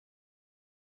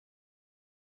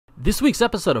This week's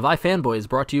episode of iFanboy is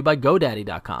brought to you by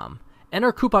GoDaddy.com.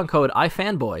 Enter coupon code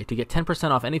iFanboy to get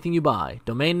 10% off anything you buy,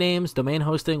 domain names, domain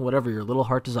hosting, whatever your little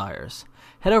heart desires.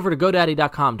 Head over to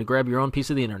GoDaddy.com to grab your own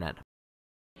piece of the internet.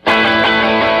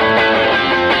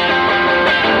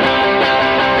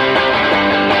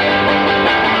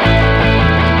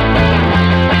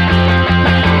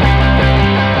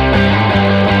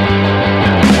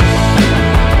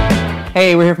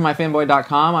 Hey, we're here from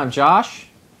iFanboy.com. I'm Josh.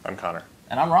 I'm Connor.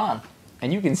 And I'm Ron.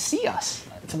 And you can see us.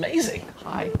 It's amazing.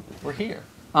 Hi. We're here.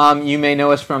 You may know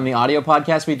us from the audio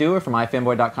podcast we do, or from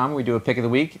iFanboy.com. We do a pick of the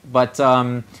week. But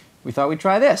we thought we'd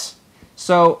try this.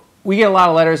 So we get a lot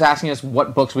of letters asking us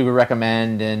what books we would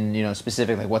recommend, and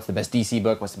specific, like what's the best DC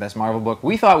book, what's the best Marvel book.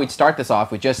 We thought we'd start this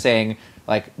off with just saying,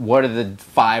 like, what are the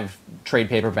 5 trade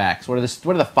paperbacks? What are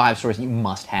the 5 stories you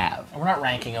must have? And we're not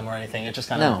ranking them or anything. It's just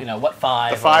kind of, what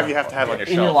 5? The 5 you have to have on your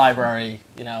shelf. In your library,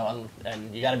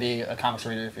 and you got to be a comics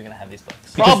reader if you're going to have these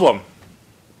books. Problem.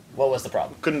 What was the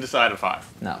problem? Couldn't decide on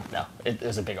 5. No. It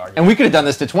was a big argument. And we could have done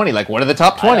this to 20. Like, what are the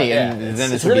top 20? And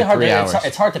then it's would really be hard 3 hours.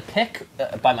 It's hard to pick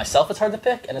by myself. It's hard to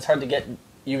pick, and it's hard to get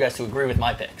you guys to agree with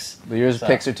my picks. But your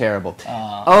picks are terrible.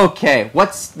 Okay,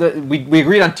 what's the? We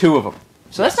agreed on 2 of them,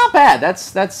 so that's not bad.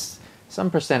 That's some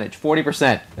percentage,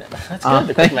 40%. That's good.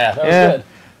 The quick math. That was good.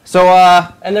 So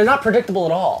and they're not predictable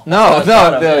at all. No,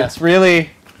 it's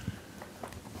really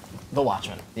The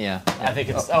Watchmen. Yeah. I think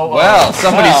it's.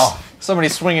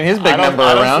 Somebody's swinging his big number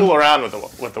I don't around. fool around with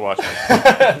the Watchmen.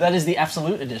 That is the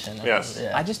absolute edition. Yes.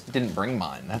 Yeah. I just didn't bring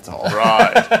mine. That's all.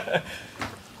 Right.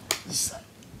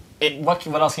 What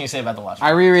else can you say about The Watchmen? I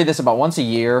reread this about once a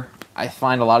year. I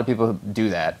find a lot of people who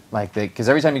do that, because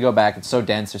every time you go back, it's so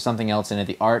dense. There's something else in it.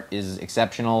 The art is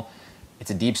exceptional. It's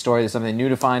a deep story. There's something new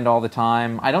to find all the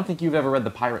time. I don't think you've ever read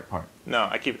the pirate part. No,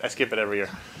 I skip it every year.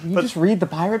 You just read the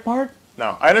pirate part?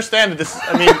 No, I understand that this.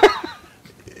 I mean,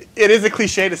 it is a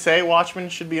cliche to say Watchmen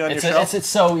should be on your shelf. It's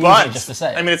so easy just to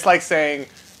say. I mean, it's like saying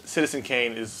Citizen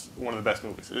Kane is one of the best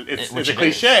movies. It's a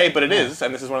cliche, but it is,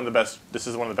 and this is one of the best. This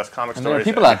is one of the best comic And stories.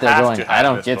 there are people out there going, "I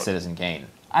don't get book. Citizen Kane."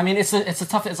 I mean, it's a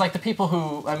tough. It's like the people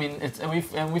who. I mean,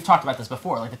 we've talked about this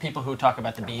before. Like the people who talk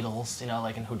about the Beatles,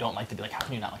 and who don't like how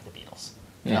can you not like the Beatles?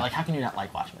 How can you not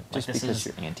like Watchmen? Just because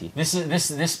you're anti.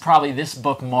 This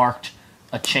book marked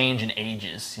a change in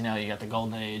ages. You got the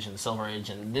Golden Age and the Silver Age,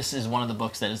 and this is one of the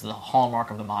books that is the hallmark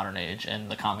of the modern age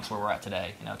and the comics where we're at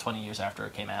today. 20 years after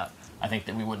it came out, I think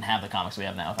that we wouldn't have the comics we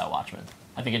have now without Watchmen.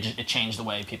 I think it changed the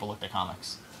way people looked at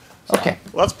comics. So, Okay.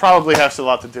 Well, that's probably has a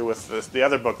lot to do with the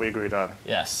other book we agreed on.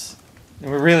 Yes.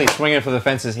 And we're really swinging for the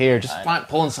fences here, just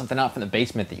pulling something out from the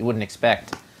basement that you wouldn't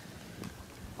expect.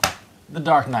 The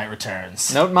Dark Knight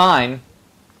Returns. Note mine.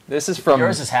 This is from...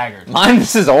 Yours is Haggard. Mine,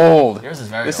 this is old. Yours is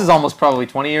very old. This is almost probably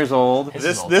 20 years old.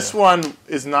 This one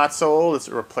is not so old. It's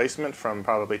a replacement from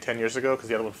probably 10 years ago because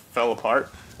the other one fell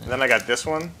apart. And then I got this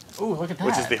one. Ooh, look at that.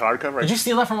 Which is the hardcover. Did you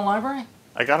steal that from a library?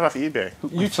 I got it off eBay.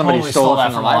 Somebody totally stole stole it that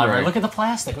from from the a library. Look at the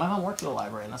plastic. My mom worked at the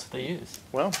library, and that's what they use.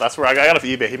 Well, that's where I got it off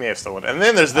eBay. He may have stolen it. And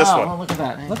then there's this one. Well, look at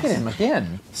that. Look at him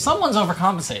again. Someone's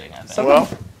overcompensating, I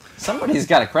think. Somebody's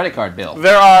got a credit card bill.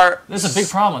 There's a big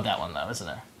problem with that one, though, isn't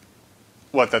there?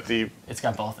 What, that the... It's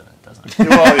got both in it, doesn't it?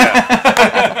 Well,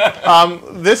 yeah.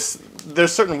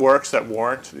 There's certain works that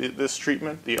warrant this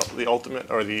treatment, the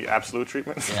ultimate or the absolute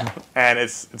treatment. Yeah. And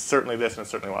it's certainly this, and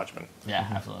it's certainly Watchmen. Yeah,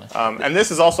 absolutely. And this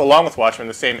is also, along with Watchmen,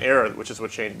 the same era, which is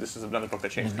what changed. This is another book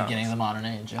that changed The beginning of the modern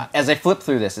age. Yeah. As I flip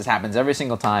through this happens every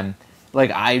single time.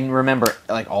 I remember,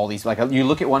 all these, you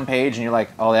look at one page and you're like,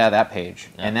 oh yeah, that page,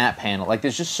 and that panel.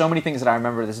 There's just so many things that I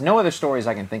remember. There's no other stories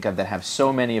I can think of that have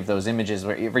so many of those images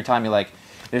where every time you're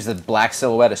there's the black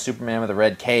silhouette of Superman with a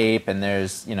red cape, and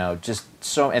there's, just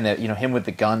so, and him with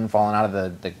the gun falling out of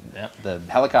the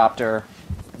helicopter.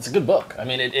 It's a good book. I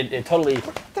mean, it totally...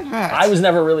 I was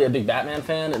never really a big Batman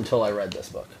fan until I read this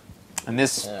book. And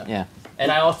this, yeah.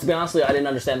 And to be honest with you,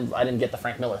 I didn't get the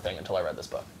Frank Miller thing until I read this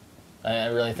book. I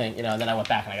really think, then I went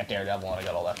back and I got Daredevil and I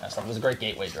got all that kind of stuff. It was a great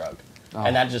gateway drug. Oh.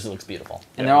 And that just looks beautiful.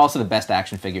 And they're also the best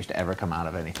action figures to ever come out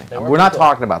of anything. We're not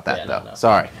talking about that, though. No.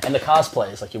 Sorry. And the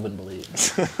cosplays, like you wouldn't believe.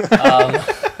 All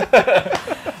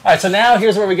right, so now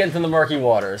here's where we get into the murky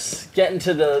waters. Get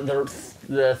into the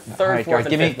third, fourth,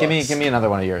 and fifth books. Give me another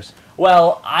one of yours.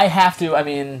 Well, I have to. I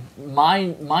mean,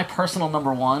 my personal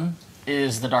number one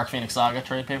is the Dark Phoenix Saga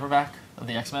trade paperback of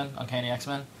the X-Men, Uncanny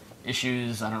X-Men.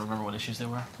 Issues, I don't remember what issues they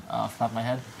were off the top of my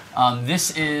head.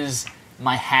 This is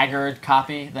my Haggard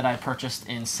copy that I purchased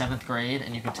in 7th grade,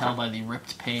 and you can tell by the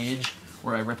ripped page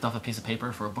where I ripped off a piece of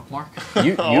paper for a bookmark.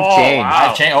 You've changed.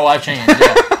 Wow. I've changed,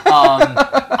 yeah.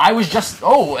 I was just...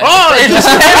 it just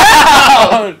came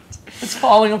out! It's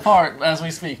falling apart as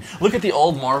we speak. Look at the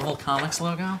old Marvel Comics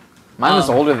logo. Mine was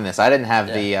older than this. I didn't have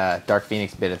the Dark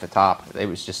Phoenix bit at the top. It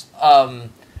was just...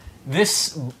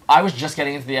 This, I was just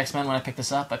getting into the X-Men when I picked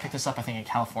this up. I picked this up, I think, in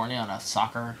California on a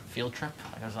soccer field trip.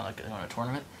 Like I was on a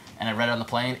tournament, and I read it on the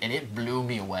plane, and it blew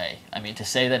me away. I mean, to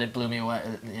say that it blew me away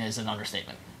is an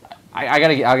understatement. I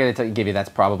gotta give you, that's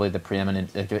probably the preeminent,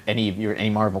 any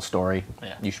Marvel story,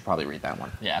 you should probably read that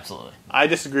one. Yeah, absolutely. I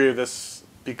disagree with this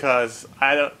because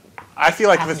I feel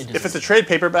like if it's a trade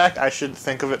paperback, I should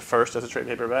think of it first as a trade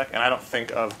paperback, and I don't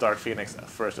think of Dark Phoenix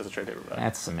first as a trade paperback.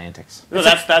 That's semantics. No,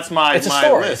 that's my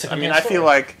story. list. I mean, I feel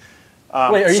like...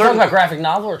 Wait, are you talking about graphic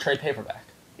novel or trade paperback?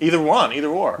 Either one, either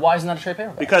or. Why isn't that a trade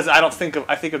paperback? Because I think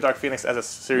of Dark Phoenix as a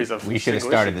series of... We should have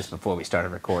started this before we started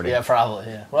recording. Yeah, probably,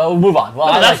 yeah. Well, we'll move on.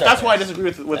 Well, that's why I disagree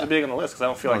with the being on the list, because I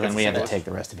don't feel like then we have to take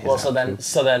the rest of his Well,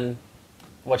 so then,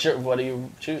 what do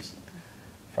you choose?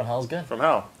 From Hell's good. From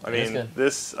Hell. I mean,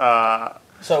 this... So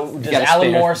does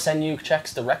Alan Moore send you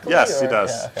checks directly? Yes, he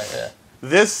does. Yeah, okay, yeah.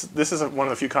 This is one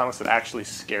of the few comics that actually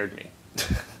scared me.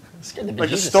 Like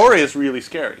the story is really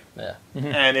scary. Yeah.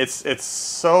 And it's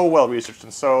so well researched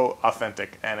and so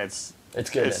authentic, and it's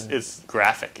good. It's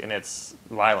graphic in its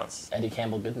violence. Eddie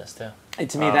Campbell goodness too.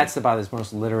 To me, that's about his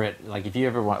most literate. Like, if you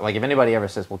ever want, like, if anybody ever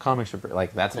says, "Well, comics are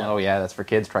like that's that's for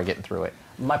kids," try getting through it.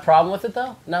 My problem with it,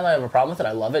 though, now that I have a problem with it,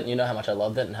 I love it. And you know how much I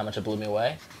loved it and how much it blew me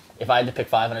away. If I had to pick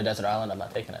 5 on a desert island, I'm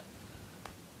not taking it.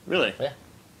 Really? Yeah.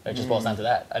 It just boils down to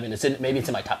that. I mean, maybe it's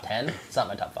in my top 10. It's not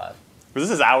my top 5. But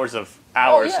this is hours of. I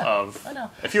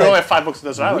know. If you only have 5 books on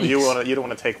Desert Island, you don't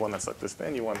want to take one that's like this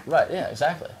thin. You want. Right. Yeah.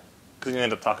 Exactly. Because you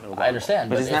end up talking about. I understand.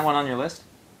 But isn't that one on your list?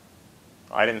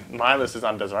 I didn't. My list is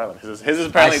on Desert Island. His is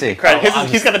apparently. I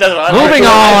see. He's got the Desert Island. Moving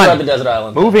I read the on. Desert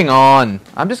Island. Moving on.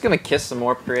 I'm just gonna kiss some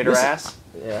more creator ass.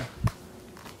 Yeah.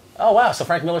 Oh wow! So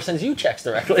Frank Miller sends you checks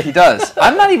directly. He does.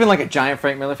 I'm not even like a giant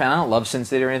Frank Miller fan. I don't love Sin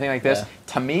City or anything like this.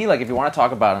 Yeah. To me, like, if you want to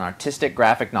talk about an artistic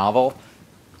graphic novel,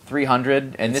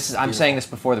 300, and I'm saying this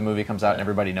before the movie comes out and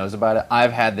everybody knows about it.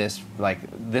 I've had this,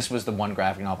 this was the one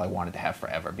graphic novel I wanted to have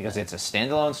forever because it's a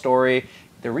standalone story.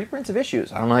 They're reprints of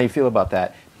issues. I don't know how you feel about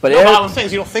that. But all the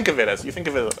things you don't think of it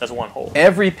as one whole.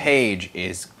 Every page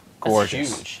is gorgeous.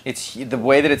 That's huge. It's the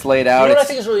way that it's laid out. You know what I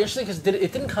think is really interesting because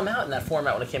it didn't come out in that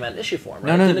format when it came out in issue form.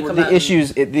 Right? No. The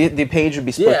issues, the page would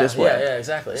be split this way. Yeah,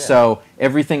 exactly. Yeah. So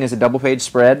everything is a double page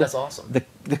spread. That's awesome.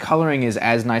 The coloring is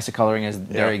as nice a coloring as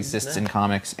there exists in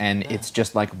comics, and it's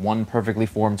just like one perfectly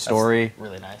formed story. That's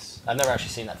really nice. I've never actually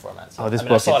seen that format. So, this I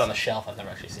book saw it on the shelf. I've never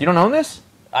actually seen it. You don't own this?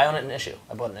 I own it in issue.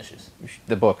 I bought it in issues.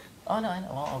 The book. Oh no, I know.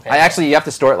 Well, okay. You have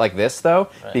to store it like this though,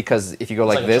 because if you go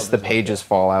It's like this, the pages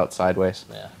fall out sideways.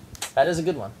 Yeah. That is a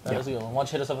good one. That is a good one. Why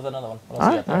don't you hit us up with another one? What else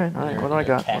All you right. got there? What do I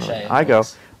got? I go.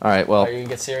 All right, well. Are you going to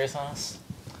get serious on us?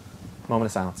 Moment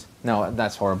of silence. No,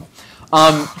 that's horrible.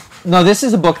 No, this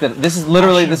is a book that, this is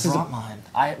literally,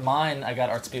 mine. I got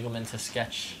Art Spiegelman to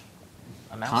sketch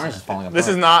a mouse. Connor's is falling apart. This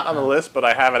is not on the list, but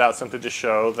I have it out simply to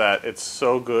show that it's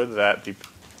so good that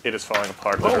it is falling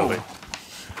apart, literally.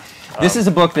 This is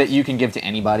a book that you can give to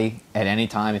anybody at any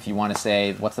time if you want to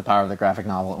say, what's the power of the graphic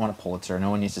novel? I want a Pulitzer. No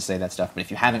one needs to say that stuff. But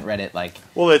if you haven't read it, like...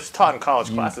 Well, it's taught in college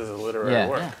classes as literary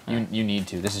work. Yeah. You need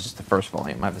to. This is just the first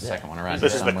volume. I have the second one around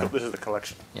this here somewhere. This is the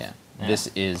collection. Yeah.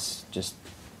 This is just...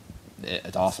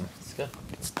 It's awesome. It's good.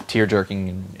 It's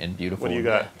tear-jerking and beautiful. What do you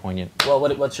got? Poignant. Well,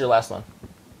 what's your last one?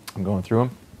 I'm going through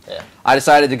them. Yeah. I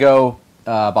decided to go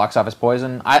box office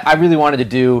poison. I really wanted to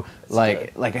do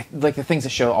like the things that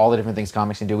show all the different things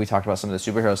comics can do. We talked about some of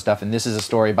the superhero stuff, and this is a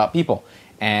story about people.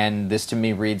 And this to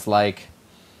me reads like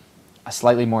a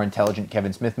slightly more intelligent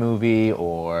Kevin Smith movie,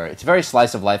 or it's a very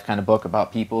slice of life kind of book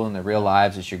about people and their real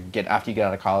lives after you get out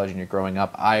of college and you're growing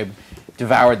up. I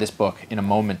devoured this book in a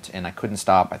moment, and I couldn't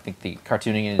stop. I think the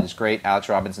cartooning in it is great. Alex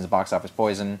Robinson's box office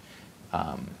poison.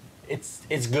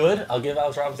 It's good. I'll give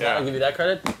Alex Robinson. Yeah. I'll give you that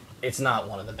credit. It's not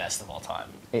one of the best of all time.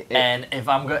 And if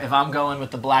I'm going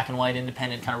with the black and white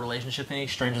independent kind of relationship thing,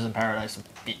 Strangers in Paradise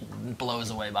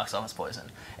blows away box office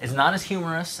poison. It's not as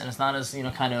humorous, and it's not as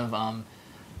kind of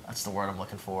that's the word I'm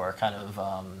looking for. Kind of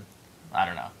I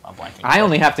don't know. I'm blanking. I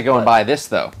only have to go and buy this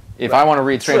though if I want to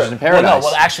read Strangers in Paradise.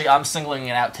 Well, actually, I'm singling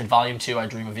it out to Volume 2, I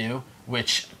Dream of You,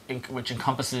 which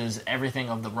encompasses everything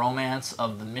of the romance,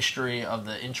 of the mystery, of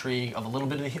the intrigue, of a little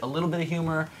bit of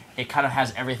humor. It kind of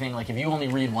has everything. Like if you only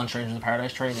read one Strangers in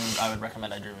Paradise trade, then I would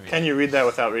recommend I Dream of You. Can you read that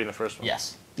without reading the first one?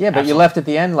 Yes. Yeah, but you left at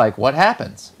the end like, what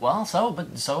happens? Well, so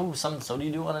do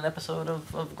you do on an episode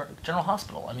of General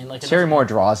Hospital. I mean, like Terry Moore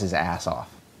draws his ass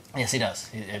off. Yes, he does.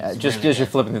 Just really as you're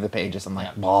flipping through the pages, I'm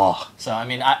like, blah. So I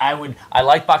mean, I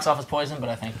like box office poison, but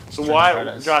I think. So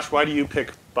why, Josh? Why do you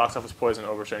pick Box Office Poison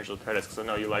over Strangers in Paradise because I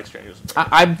know you like Strangers in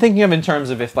Paradise. I'm thinking of in terms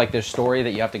of if like there's a story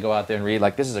that you have to go out there and read.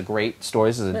 Like this is a great story.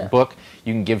 This is a book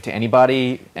you can give to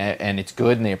anybody, and it's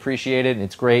good, and they appreciate it, and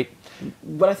it's great.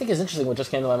 What I think is interesting, what just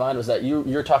came to my mind, was that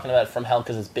you're talking about From Hell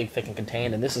because it's big, thick, and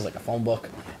contained, and this is like a phone book.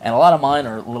 And a lot of mine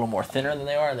are a little more thinner than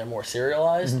they are, and they're more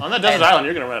serialized. On that desert island,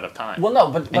 you're going to run out of time. Well,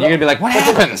 no, but you're going to be like, what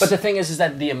happens? But the thing is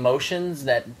that the emotions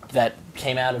that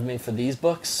came out of me for these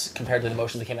books compared to the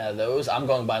emotions that came out of those, I'm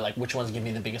going by like which ones give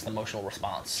me the biggest emotional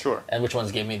response. Sure. And which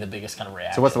ones gave me the biggest kind of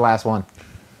reaction. So what's the last one?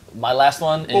 My last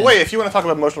one is... Well, wait, if you want to talk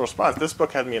about emotional response, this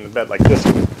book had me in the bed like this.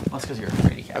 Well, that's because you're a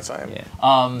fraidy cat. That's I am. Yeah.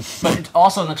 But it's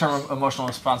also in the term of emotional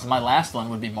response, my last one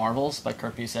would be Marvels by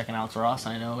Kurt Busiek and Alex Ross.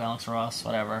 I know Alex Ross,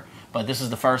 whatever. But this is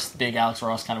the first big Alex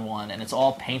Ross kind of one, and it's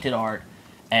all painted art,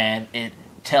 and it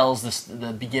tells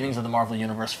the beginnings of the Marvel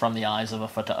Universe from the eyes of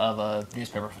a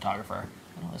newspaper photographer.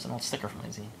 Oh, there's an old sticker from the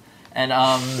zine. And,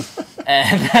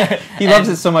 he loves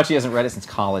it so much he hasn't read it since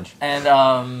college.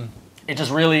 And, it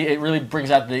just really brings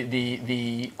out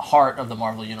the heart of the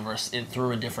Marvel Universe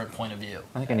through a different point of view.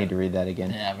 I think I need to read that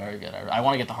again. Yeah, very good. I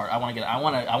want to get the heart. I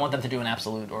want them to do an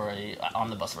absolute or a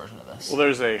omnibus version of this. Well,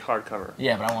 there's a hardcover.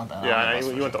 Yeah, but I want that. Yeah,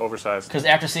 you want the oversized. Because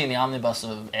after seeing the omnibus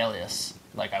of Alias,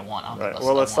 like I want omnibus. Right.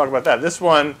 Well, let's talk about that. This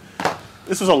was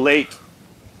a late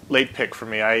pick for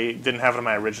me. I didn't have it on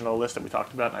my original list that we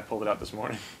talked about, and I pulled it out this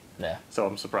morning. Yeah. So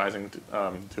I'm surprising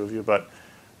two of you, but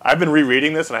I've been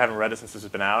rereading this, and I haven't read it since this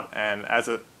has been out. And as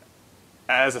a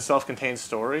self-contained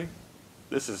story,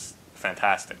 this is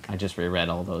fantastic. I just reread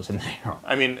all those in there.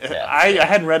 I mean, I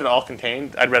hadn't read it all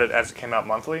contained. I'd read it as it came out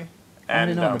monthly. And I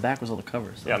didn't know on the back was all the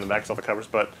covers. Yeah, on the back is all the covers.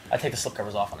 But I take the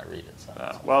slipcovers off when I read it.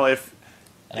 So well, if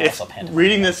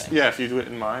reading this, if you do it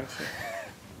in mind.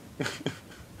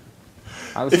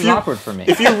 This is awkward for me.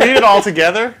 If you read it all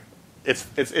together,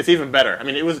 it's even better. I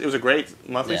mean, it was a great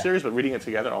monthly series, but reading it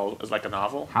together all is like a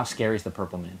novel. How scary is the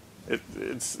Purple Man?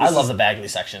 I love the Bagley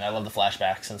section. I love the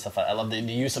flashbacks and stuff. I love the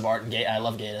use of art. I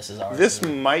love Gatiss' art. This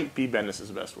might be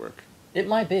Bendis' best work. It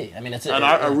might be. I mean, it's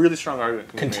a really strong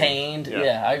argument. Contained.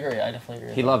 Yeah, I agree. I definitely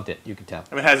agree. He loved it. You could tell.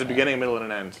 I mean, it has a beginning, a middle, and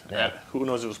an end. Yeah. Who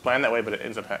knows if it was planned that way, but it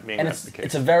ends up being the case.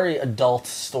 It's a very adult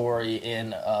story in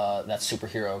that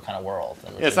superhero kind of world.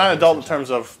 Yeah, it's not adult in terms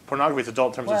of pornography. It's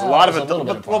adult in terms of there's a lot of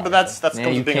adult. But that's comes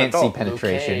with being an adult. You can't see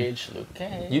penetration. Luke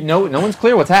Cage. No one's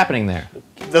clear what's happening there.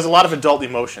 There's a lot of adult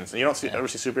emotions, and you don't ever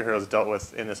see superheroes dealt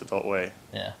with in this adult way.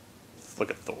 Yeah. Let's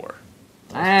look at Thor.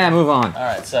 Move on. All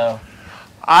right, so.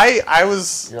 I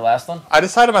was... Your last one? I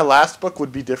decided my last book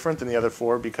would be different than the other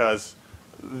four because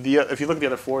if you look at the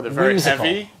other four, they're very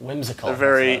heavy. Whimsical.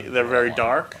 They're very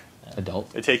dark. Yeah.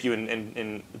 Adult. They take you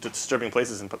in disturbing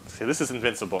places. And say, this is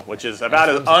Invincible, which is about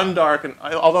as undark, and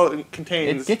although it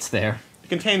contains... It gets there. It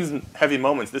contains heavy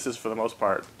moments. This is, for the most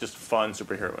part, just fun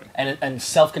superheroing. And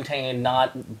self-contained,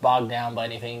 not bogged down by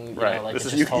anything. Right.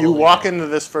 You walk into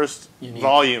this first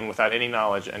volume without any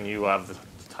knowledge, and you have the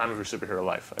time of your superhero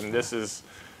life. I mean, this is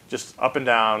just up and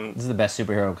down. This is the best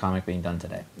superhero comic being done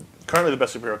today. Currently the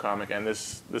best superhero comic, and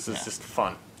this is just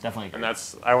fun. Definitely agree. And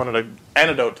I wanted an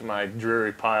antidote to my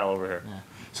dreary pile over here. Yeah.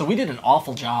 So we did an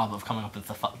awful job of coming up with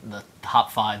the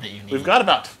top 5 that you need. We've got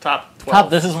about top 12.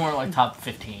 This is more like top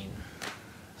 15.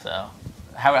 So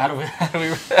how do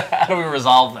we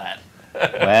resolve that?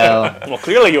 Well,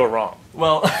 clearly you were wrong.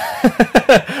 Well,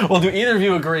 do either of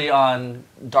you agree on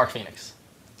Dark Phoenix?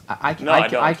 I can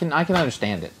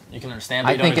understand it. You can understand,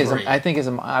 but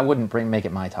I wouldn't make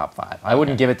it my top 5. I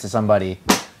wouldn't give it to somebody.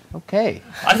 Okay.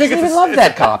 I think I love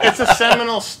that copy. It's a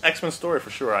seminal X-Men story for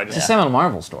sure. It's a seminal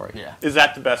Marvel story. Yeah. Is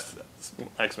that the best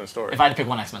X-Men story? If I had to pick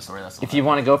one X-Men story, that's the one. If you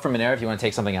want to go from an era, if you want to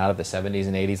take something out of the 70s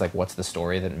and 80s, like what's the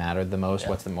story that mattered the most? Yeah.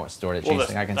 What's the story that changed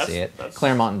things? I can see it.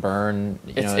 Claremont and Byrne,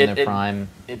 in their prime.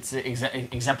 It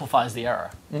exemplifies the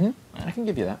era. Mm-hmm. Yeah. I can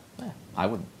give you that. Yeah. I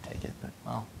wouldn't take it. But.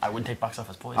 Well, I wouldn't take Box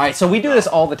Office Poison. All right, so we do this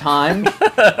all the time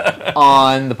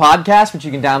on the podcast, which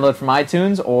you can download from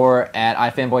iTunes or at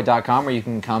iFanboy.com, where you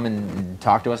can come and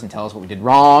talk to us and tell us what we did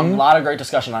wrong. A lot of great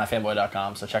discussion on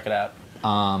iFanboy.com, so check it out.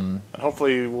 And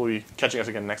hopefully we'll be catching us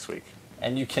again next week.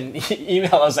 And you can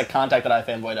email us at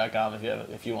contact@ifanboy.com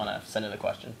if you want to send in a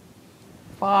question.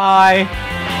 Bye.